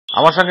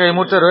আমার সঙ্গে এই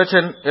মুহূর্তে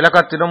রয়েছেন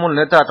এলাকার তৃণমূল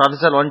নেতা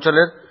তাঁতিশাল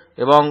অঞ্চলের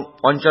এবং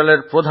অঞ্চলের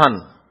প্রধান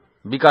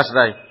বিকাশ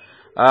রায়।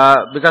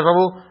 বিকাশ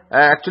বাবু,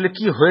 অ্যাকচুয়ালি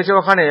কি হয়েছে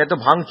ওখানে? এত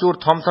ভাঙচুর,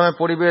 থমথমে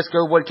পরিবেশ,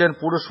 কেউ বলছেন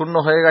পুরো শূন্য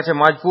হয়ে গেছে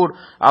মাঝপুর,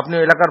 আপনি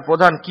এলাকার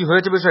প্রধান, কি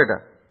হয়েছে বিষয়টা?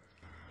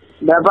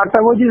 ব্যাপারটা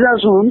বলছি স্যার,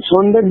 শুনুন,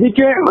 সন্ধ্যের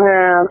দিকে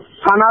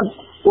থানা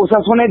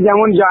প্রশাসনের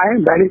যেমন যায়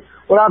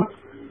ওরা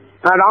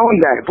রাউন্ড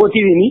দেয়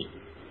প্রতিদিনই।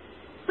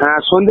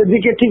 সন্ধ্যের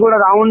দিকে ঠিক ওরা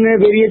রাউন্ডে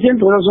বেরিয়েছেন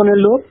প্রশাসনের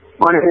লোক,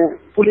 মানে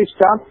পুলিশ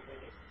স্টাফ।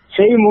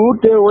 সেই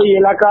মুহূর্তে ওই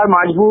এলাকার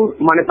মাঝপুর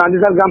মানে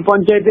তাঁতিশাল গ্রাম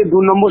পঞ্চায়েতের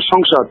 2 নম্বর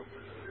সংসদ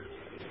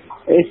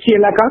এসছি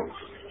এলাকা।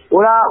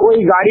 ওরা ওই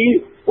গাড়ি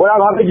ওরা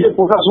ভাবে যে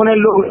প্রশাসনের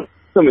লোক,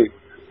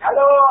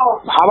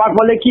 ভাবার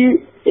ফলে কি,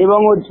 এবং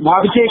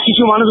ভাবছে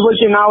কিছু মানুষ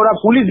বলছে না ওরা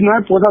পুলিশ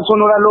নয়, প্রশাসন,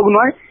 ওরা লোক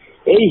নয়,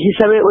 এই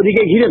হিসাবে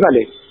ওদিকে ঘিরে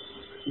ফেলে।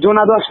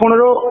 জোনা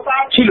 10-15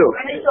 ছিল,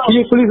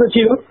 কিছু পুলিশও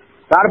ছিল।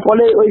 তার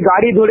ফলে ওই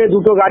গাড়ি ধরে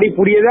 2টো গাড়ি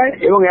পুড়িয়ে দেয়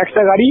এবং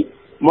একটা গাড়ি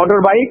মোটর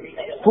বাইক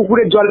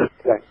পুকুরের জল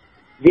দেয়।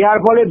 দেওয়ার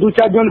ফলে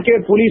 2-4 জনকে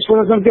পুলিশ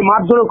প্রশাসনকে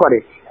মারধরও করে।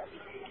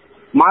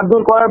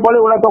 মারধর করার পরে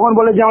ওরা তখন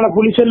বলে যে আমরা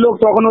পুলিশের লোক,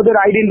 তখন ওদের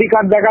আইডেন্টি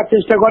কার্ড দেখার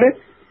চেষ্টা করে।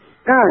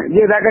 হ্যাঁ,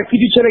 যে দেখা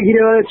কিছু ছেলে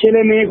ঘিরে ধরে, ছেলে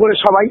মেয়ে করে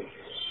সবাই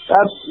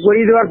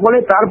গড়িয়ে দেওয়ার ফলে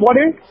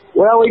তারপরে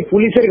ওরা ওই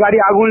পুলিশের গাড়ি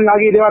আগুন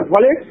লাগিয়ে দেওয়ার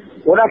ফলে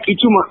ওরা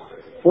কিছু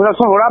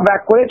প্রশাসন ওরা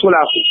ব্যাক করে চলে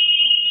আসে।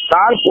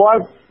 তারপর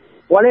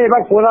পরে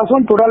এবার প্রশাসন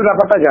টোটাল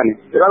ব্যাপারটা জানে।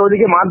 এবার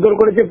ওদিকে মারধর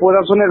করেছে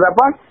প্রশাসনের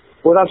ব্যাপার,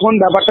 প্রশাসন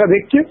ব্যাপারটা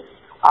দেখছে।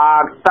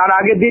 আর তার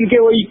আগের দিনকে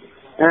ওই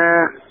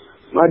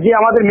যে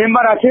আমাদের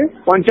মেম্বার আছে,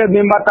 পঞ্চায়েত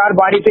মেম্বার, তার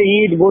বাড়িতে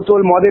ইট,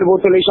 বোতল, মদের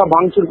বোতল এইসব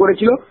ভাঙচুর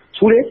করেছিল,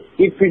 ছুঁড়ে,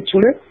 ইট ফিট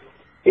ছুঁড়ে।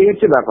 এই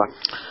হচ্ছে ব্যাপার।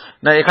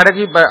 না, এখানে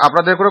কি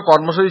আপনাদের কোনো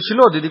কর্মসূচি ছিল?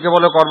 দিদিকে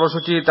বলো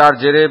কর্মসূচি, তার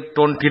জেরে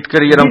টোন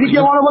টিটকারি,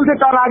 দিদিকে বলো বলতে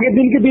তার আগের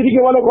দিনকে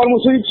দিদিকে বলো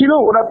কর্মসূচি ছিল।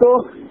 ওরা তো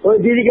ওই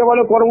দিদিকে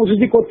বলো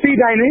কর্মসূচি করতেই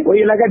দেয় না, ওই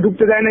এলাকায়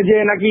ঢুকতে দেয় না, যে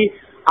নাকি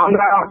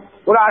আমরা,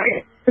 ওরা আগে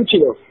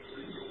ছিল,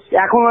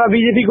 এখন ওরা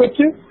বিজেপি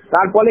করছে।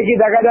 তার ফলে কি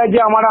দেখা যায় যে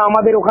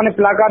আমাদের ওখানে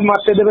প্লাকার্ড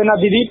মারতে দেবে না,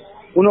 দিদি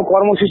কোনো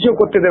কর্মসূচিও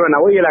করতে দেবে না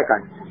ওই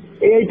এলাকায়।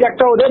 এইটা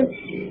একটা ওদের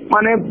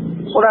মানে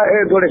ওরা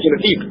ধরেছিল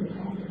ঠিক।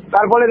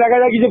 তারপরে দেখা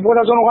যায় কি যে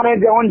প্রশাসন ওখানে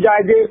যেমন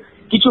যায়, যে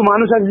কিছু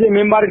মানুষ আছে যে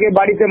মেম্বারকে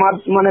বাড়িতে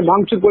মানে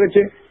ভাঙচুর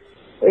করেছে,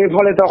 এর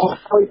ফলে তখন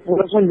ওই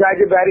প্রশাসন যায়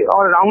যে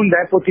রাউন্ড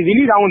দেয়,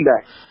 প্রতিদিনই রাউন্ড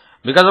দেয়।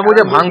 বিকাশবাবু,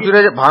 যে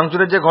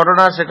ভাঙচুরের যে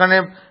ঘটনা, সেখানে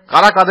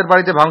কারা কাদের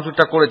বাড়িতে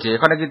ভাঙচুরটা করেছে?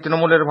 এখানে কি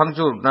তৃণমূলের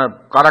ভাঙচুর, না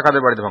কারা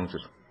কাদের বাড়িতে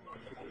ভাঙচুর?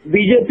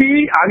 বিজেপি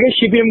আগে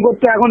সিপিএম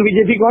করতে, এখন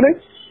বিজেপি করে।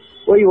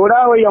 ওরা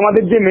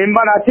আমাদের যে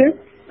মেম্বার আছে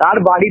তার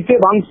বাড়িতে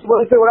ভাঙচুর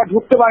করেছে, ওরা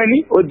ঢুকতে পারেনি,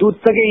 ওই দূর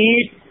থেকে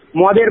ইট,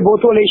 মদের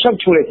বোতল এইসব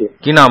ছুঁড়েছে।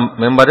 কি নাম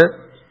মেম্বারের?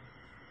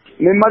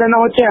 মেম্বারের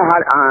নাম হচ্ছে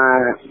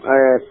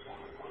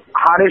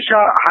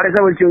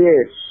হারেসা বলছি,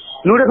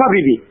 নুরেফা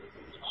বিবি।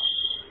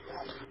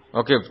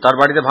 ওকে, তার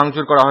বাড়িতে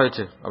ভাঙচুর করা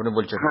হয়েছে আপনি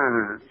বলছেন? হ্যাঁ,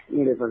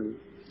 নুরেফা বিবি।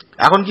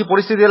 এখন কি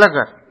পরিস্থিতি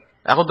এলাকার?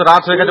 এখন তো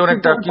রাত হয়ে গেছে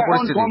অনেকটা, কি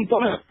পরিস্থিতি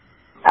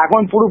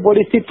এখন? পুরো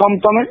পরিস্থিতি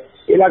থমথমে।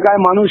 এলাকায়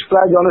মানুষ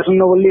প্রায়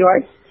জনশূন্য বললেই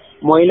হয়,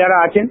 মহিলারা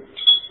আছেন।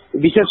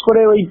 বিশেষ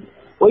করে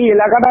ওই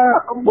এলাকাটা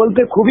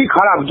বলতে খুবই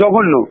খারাপ,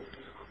 জঘন্য।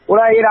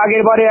 ওরা এর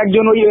আগের বারে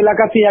একজন ওই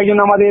এলাকাতে একজন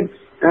আমাদের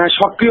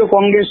সক্রিয়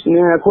কংগ্রেস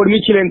কর্মী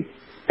ছিলেন,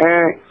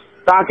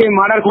 তাকে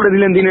মার্ডার করে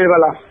দিলেন দিনের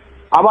বেলা।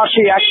 আবার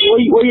সেই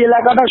ওই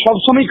এলাকাটা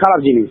সবসময় খারাপ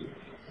জিনিস।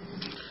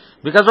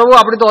 বিকাশবাবু,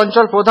 আপনি তো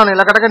অঞ্চল প্রধান,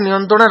 এলাকাটাকে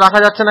নিয়ন্ত্রণে রাখা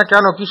যাচ্ছে না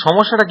কেন? কি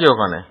সমস্যাটা কি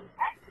ওখানে?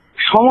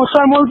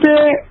 সমস্যা বলতে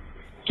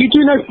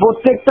কিছুই না,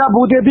 প্রত্যেকটা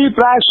বুথেতেই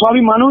প্রায়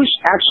সবই মানুষ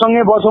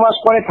একসঙ্গে বসবাস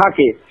করে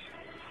থাকে।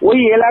 ওই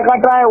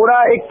এলাকাটায় ওরা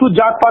একটু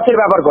জাতপাতের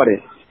ব্যাপার করে।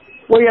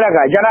 ওই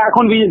এলাকায়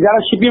যারা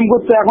সিপিএম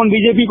করছে, এখন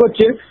বিজেপি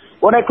করছে,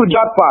 ওরা একটু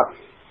জাতপাত।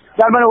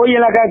 তার মানে ওই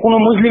এলাকায় কোনো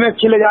মুসলিমের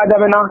ছেলে যাওয়া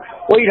যাবে না,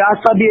 ওই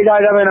রাস্তা দিয়ে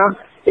যাওয়া যাবে না।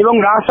 এবং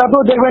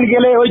রাস্তাতেও দেখবেন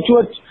গেলে ওই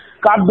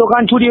কাঠ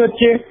দোকান চুরি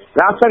হচ্ছে,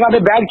 রাস্তাঘাটে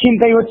ব্যাগ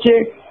ছিনতাই হচ্ছে।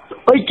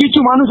 ওই কিছু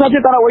মানুষ আছে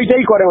তারা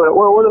ওইটাই করে,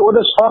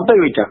 ওদের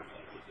সবটাই ওইটা।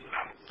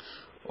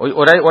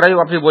 ওরাই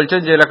আপনি বলছেন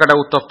যে এলাকাটা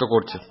উত্তপ্ত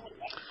করছে?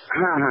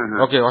 হ্যাঁ।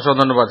 ওকে, অসংখ্য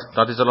ধন্যবাদ।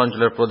 তাঁতিশাল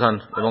অঞ্চলের প্রধান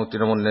এবং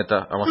তৃণমূল নেতা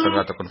আমার সঙ্গে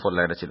এতক্ষণ ফোন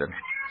লাইনে ছিলেন।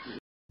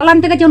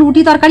 জলান্তে গেছে,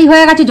 রুটি তরকারি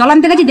হয়ে গেছে,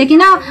 জলান্তে গেছি, দেখি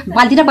না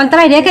বালতিটা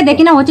পালতারায় রেখে,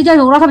 দেখি না হচ্ছে যে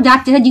ওরা সব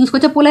যাচ্ছে, জিজ্ঞেস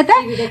করছে পোলেতে।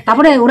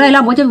 তারপরে ওরা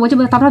এলাম বলছে,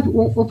 তারপরে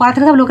ও পাড়া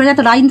থেকে সব লোকেরা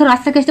যাতে লাইন ধরে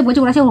রাস্তা এসে বলছে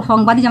ওরা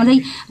সংবাদী, আমাদের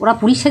ওরা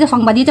পুলিশ থেকে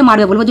সংবাদ দিয়েছে,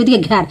 মারবে বলবো যদি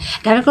ঘ্যার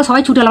করে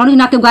সবাই ছুটে এলাম,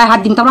 না কেউ গায়ে হাত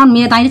দিন। তারপর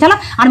মেয়ে দাঁড়িয়ে চালা,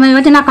 আর মেয়ে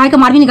বলছে না কাউকে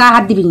মারবি, গায়ে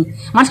হাত দিবি,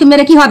 মানুষকে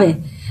মেরে কি হবে?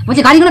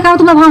 বলছে গাড়িগুলো কেন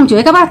তোমরা ভাঙছো?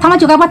 একবার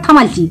থামাচ্ছো, একবার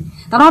থামালছি।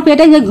 তারপর আমার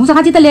পেটে ঘুষা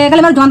খাচ্ছিতে লেগে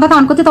গেলে, এবার যন্ত্রটা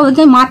অন করতে, তো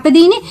ওদেরকে মারতে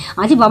দিইনি।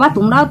 আছি বাবা,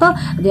 তোমরাও তো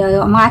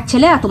মার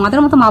ছেলে, আর তোমাদের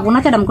মতো মা বোন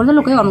আছে, এরকম করে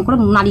লোকে অমন করে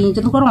নারী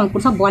নির্যাতন করো, অমন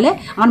করে সব বলে।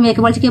 আমার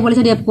মেয়েকে বলছে, কে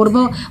বলেছে রেপ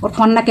করবো, ওর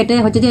ফন্না কেটে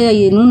হচ্ছে যে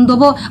নুন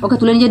দেবো, ওকে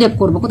তুলে নিয়ে রেপ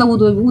করবো। কোথাও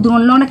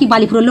উদরণ লোক নাকি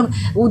বালিপুরের লোক,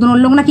 উদরণ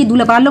লোক নাকি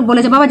দুলে পাড়ার লোক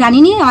বলেছে। বাবা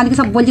জানিনি, আমাদেরকে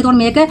সব বলছে তোমার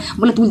মেয়েকে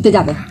বলে তুলতে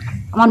যাবে,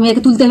 আমার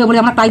মেয়েকে তুলতে হবে বলে।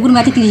 আমার টাইপুর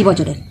মেয়ে আছে 30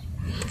 বছরের।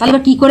 তাহলে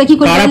এবার কি করে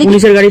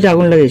পুলিশের গাড়িতে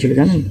আগুন লাগিয়েছিল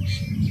জানেন?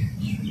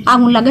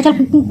 আগুন লাগে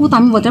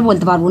আমি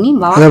বলতে পারবো নি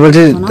বাবা।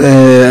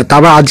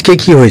 তারপর আজকে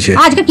কি হয়েছে?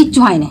 আজকে কিচ্ছু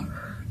হয়নি।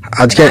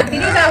 আজকে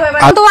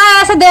তো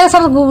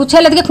সব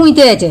ছেলে দিকে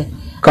খুঁজতে হয়েছে,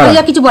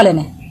 কিছু বলে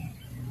না।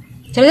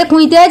 ছেলেদের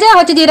খুঁজতে যে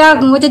হচ্ছে যে এরা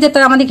হচ্ছে যে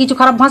আমাদের কিছু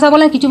খারাপ ভাষা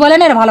বলেন, কিছু বলেন,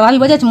 এরা ভালোভাবে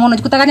বোঝে। মনোজ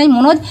কোথায় জানি,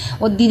 মনোজ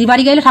ওর দিদি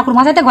বাড়ি গেলে ঠাকুর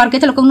ভাষাতে ঘর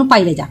গেছে, লোক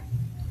পাইলে যা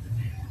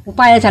ও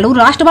পাইলে চালো, ওর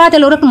রাষ্ট্র বাড়াতে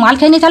ওর একটু মাল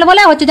খেয়ে নিয়ে চালো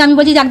বলে হচ্ছে যে আমি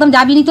বলছি যে একদম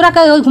যাবি নি তোরা,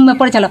 ওই ঘুমে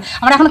পড়ে চালো।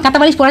 আমরা এখন কাতা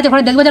বালিশ পড়েছে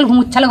ঘরে, দেখবে চাল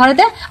ঘুমুচ্ছালো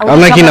ঘরেতে।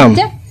 আপনার কি নাম?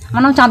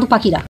 আমার নাম চাঁদু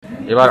পাখিরা।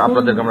 এবার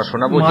আপনাদেরকে আমরা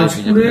শোনাবো যে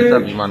বিজেপি নেতা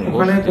বিমান ঘোষ।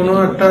 ওখানে কোনো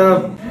একটা,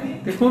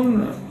 দেখুন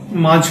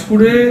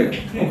মাঝপুরে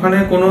ওখানে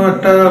কোনো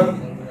একটা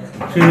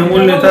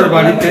তৃণমূল নেতার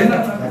বাড়িতে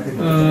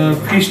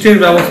ফিস্টের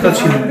ব্যবস্থা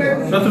ছিল,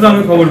 যতটা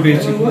আমি খবর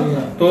পেয়েছি।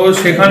 তো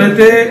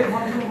সেখানেতে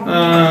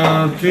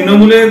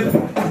তৃণমূলের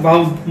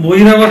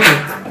বহিরাগত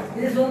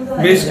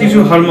বেশ কিছু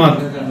হারমাত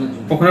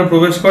ওখানে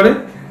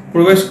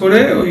প্রবেশ করে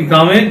ওই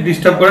গ্রামে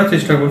ডিস্টার্ব করার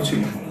চেষ্টা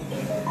করছিল।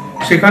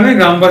 সেখানে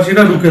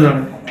গ্রামবাসীরা রুখে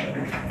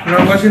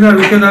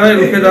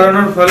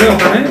দাঁড়ানোর ফলে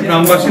ওখানে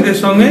গ্রামবাসীদের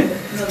সঙ্গে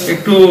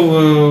একটু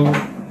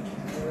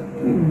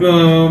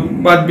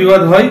বাদ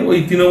বিবাদ হয় ওই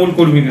তৃণমূল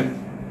কর্মীদের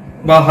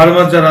বা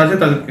হারমাত যারা আছে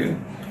তাদেরকে।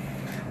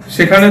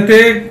 সেখানেতে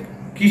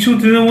কিছু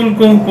তৃণমূল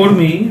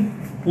কর্মী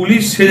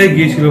পুলিশ সেজে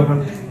গিয়েছিল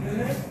ওখানে,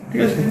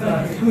 ঠিক আছে।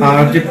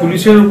 আর যে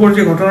পুলিশের উপর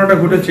যে ঘটনাটা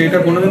ঘটেছে, এটা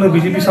কোনোদিনও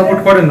বিজেপি সাপোর্ট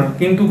করে না,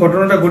 কিন্তু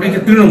ঘটনাটা ঘটিয়েছে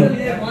তৃণমূল,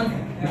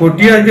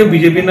 ঘটিয়ে আজকে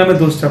বিজেপির নামে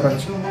দোষ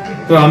চাপাচ্ছে।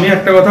 তো আমি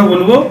একটা কথা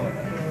বলবো,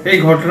 এই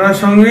ঘটনার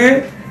সঙ্গে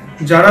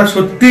যারা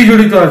সত্যিই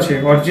জড়িত আছে,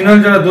 অরিজিনাল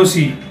যারা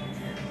দোষী,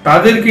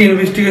 তাদেরকে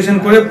ইনভেস্টিগেশন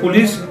করে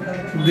পুলিশ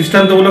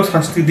দৃষ্টান্তমূলক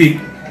শাস্তি দিক,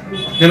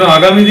 যেন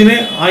আগামী দিনে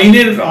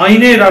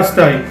আইনের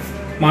রাস্তায়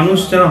মানুষ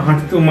যেন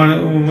হাঁটতে মানে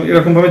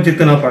এরকম ভাবে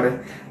যেতে না পারে।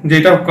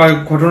 যেটা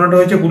ঘটনাটা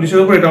হয়েছে পুলিশের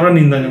উপর, এটা আমরা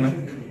নিন্দা জানাই।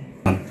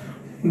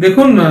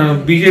 দেখুন,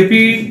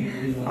 বিজেপি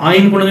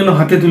আইন কোনো যেন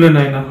হাতে তুলে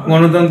নেয় না,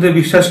 গণতন্ত্রে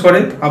বিশ্বাস করে।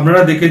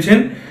 আপনারা দেখেছেন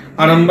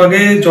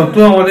আরামবাগে যত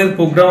আমাদের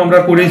প্রোগ্রাম আমরা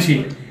করেছি,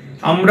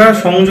 আমরা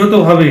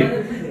সংযতভাবে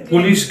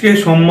পুলিশকে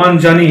সম্মান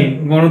জানিয়ে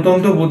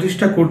গণতন্ত্র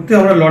প্রতিষ্ঠা করতে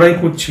আমরা লড়াই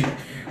করছি।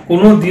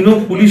 কোনো দিনও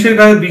পুলিশের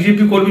গায়ে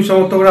বিজেপি কর্মী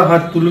সমর্থকরা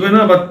হাত তুলবে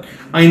না বা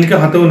আইনকে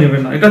হাতেও নেবে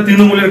না। এটা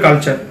তৃণমূলের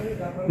কালচার,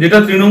 যেটা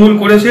তৃণমূল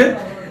করেছে।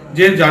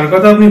 যে যার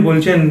কথা আপনি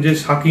বলছেন যে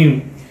সাকিম,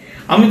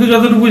 আমি তো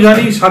যতটুকু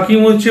জানি সাকিম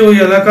হচ্ছে ওই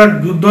এলাকার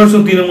দুর্ধর্ষ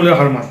তৃণমূলের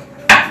হারমাত।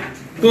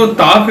 তো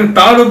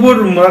তার উপর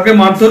তাকে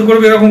মারধর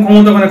করবে এরকম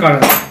ক্ষমতা ওখানে কার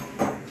আছে?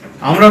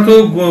 আমরা তো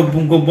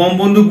বম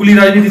বন্দুক গুলি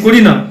রাজনীতি করি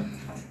না,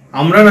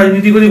 আমরা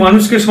রাজনীতি করি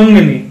মানুষকে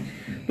সঙ্গে নিয়ে।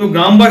 তো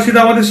গ্রামবাসীরা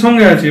আমাদের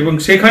সঙ্গে আছে, এবং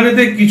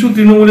সেখানেতে কিছু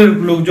তৃণমূলের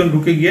লোকজন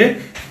ঢুকে গিয়ে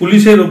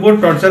পুলিশের উপর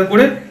টর্চার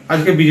করে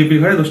আজকে বিজেপির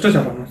ঘাড়ে দোষটা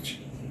চাপানো হচ্ছে।